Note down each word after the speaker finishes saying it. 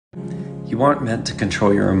You aren't meant to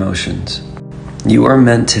control your emotions. You are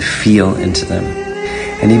meant to feel into them.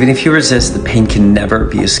 And even if you resist, the pain can never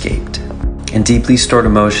be escaped. And deeply stored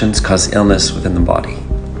emotions cause illness within the body.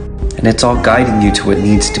 And it's all guiding you to what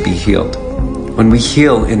needs to be healed. When we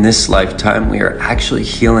heal in this lifetime, we are actually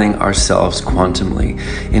healing ourselves quantumly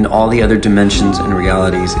in all the other dimensions and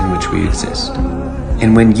realities in which we exist.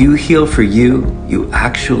 And when you heal for you, you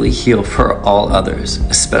actually heal for all others,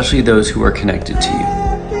 especially those who are connected to you.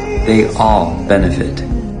 They all benefit.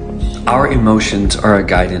 Our emotions are a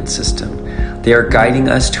guidance system. They are guiding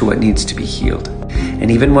us to what needs to be healed.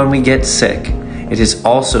 And even when we get sick, it is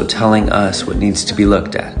also telling us what needs to be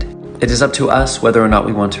looked at. It is up to us whether or not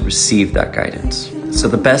we want to receive that guidance. So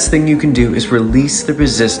the best thing you can do is release the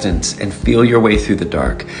resistance and feel your way through the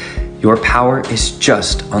dark. Your power is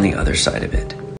just on the other side of it.